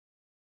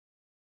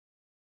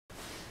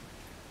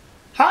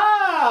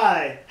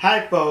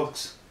Hi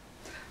folks.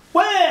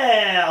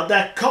 Well,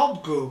 that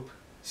cult group,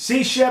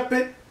 Sea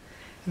Shepherd,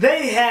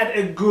 they had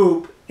a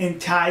group in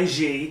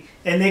Taiji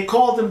and they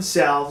called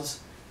themselves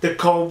the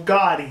Cove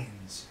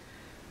Guardians.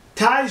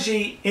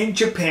 Taiji in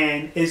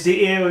Japan is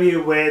the area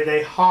where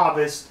they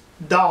harvest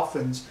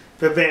dolphins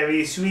for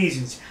various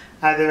reasons,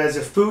 either as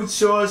a food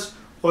source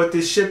or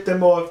to ship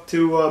them off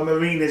to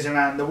marinas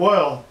around the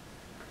world.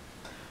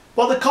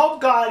 Well, the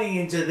Cove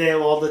Guardians are there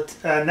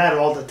not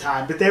all the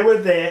time, but they were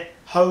there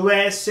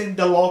harassing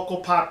the local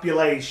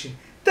population.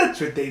 That's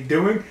what they're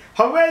doing,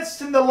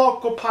 harassing the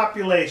local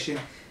population,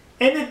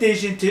 in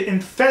addition to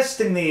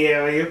infesting the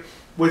area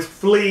with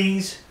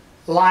fleas,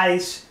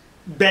 lice,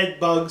 bed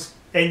bugs,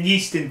 and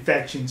yeast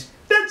infections.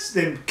 That's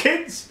them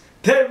kids.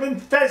 They're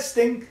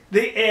infesting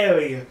the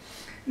area.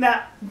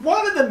 Now,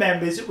 one of the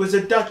members was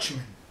a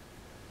Dutchman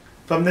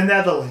from the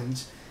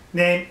Netherlands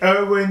named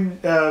Erwin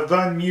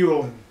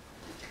Vermeulen.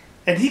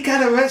 And he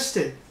got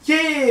arrested.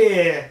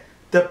 Yeah!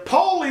 The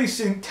police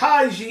in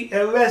Taiji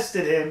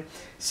arrested him,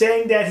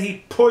 saying that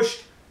he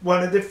pushed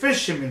one of the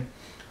fishermen.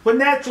 Well,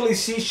 naturally,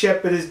 Sea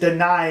Shepherd is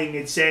denying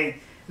it, saying,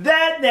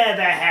 that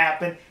never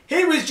happened.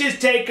 He was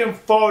just taking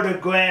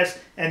photographs,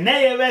 and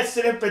they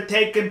arrested him for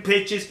taking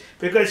pictures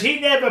because he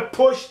never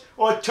pushed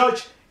or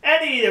touched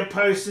any of the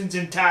persons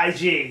in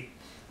Taiji.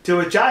 To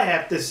which I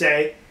have to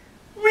say,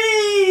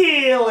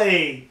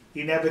 really?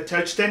 He never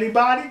touched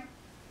anybody?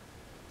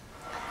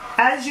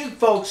 As you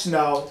folks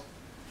know,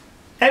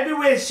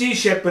 everywhere Sea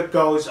Shepherd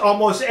goes,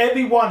 almost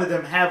every one of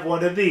them have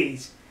one of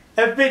these,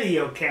 a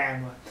video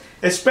camera,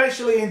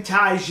 especially in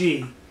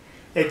Taiji.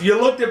 If you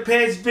look at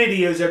past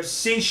videos of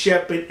Sea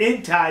Shepherd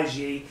in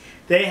Taiji,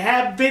 they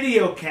have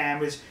video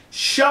cameras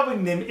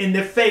shoving them in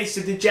the face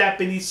of the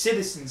Japanese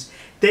citizens.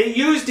 They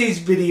use these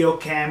video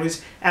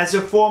cameras as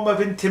a form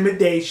of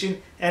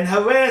intimidation and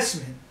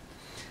harassment.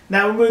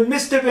 Now, when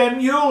Mr.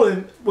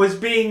 Vermeulen was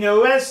being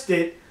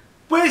arrested,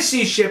 where's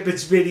Sea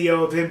Shepherd's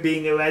video of him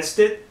being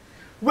arrested?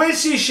 Where's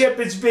Sea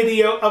Shepherd's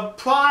video of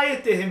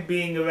prior to him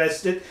being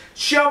arrested,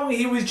 showing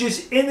he was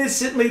just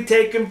innocently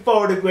taking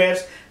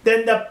photographs,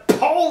 then the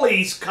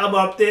police come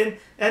up to him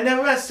and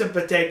arrest him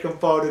for taking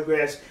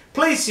photographs?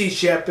 Please, Sea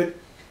Shepherd,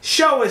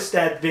 show us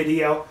that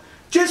video.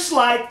 Just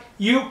like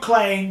you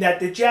claim that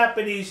the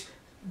Japanese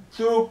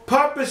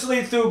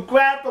purposely threw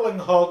grappling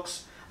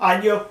hooks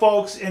on your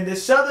folks in the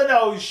Southern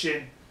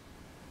Ocean.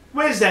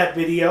 Where's that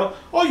video?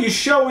 Oh, you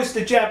show us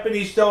the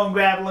Japanese throwing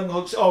grappling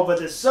hooks over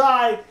the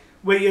side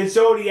where your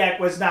Zodiac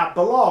was not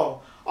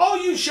below. Oh,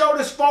 you showed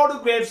us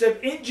photographs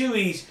of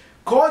injuries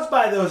caused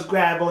by those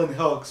grappling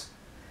hooks.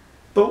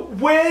 But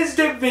where's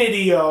the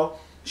video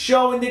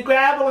showing the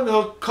grappling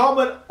hook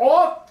coming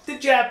off the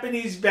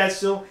Japanese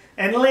vessel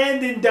and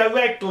landing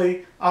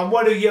directly on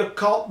one of your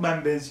cult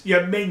members,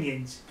 your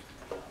minions?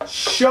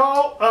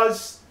 Show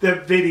us the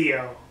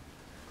video.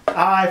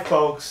 Alright,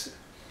 folks.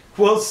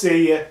 We'll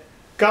see you.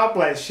 God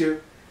bless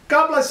you.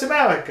 God bless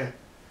America.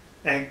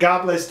 And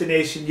God bless the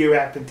nation you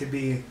happen to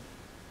be in.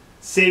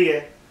 See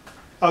ya.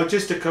 Oh,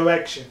 just a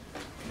correction.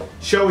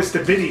 Show us the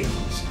videos.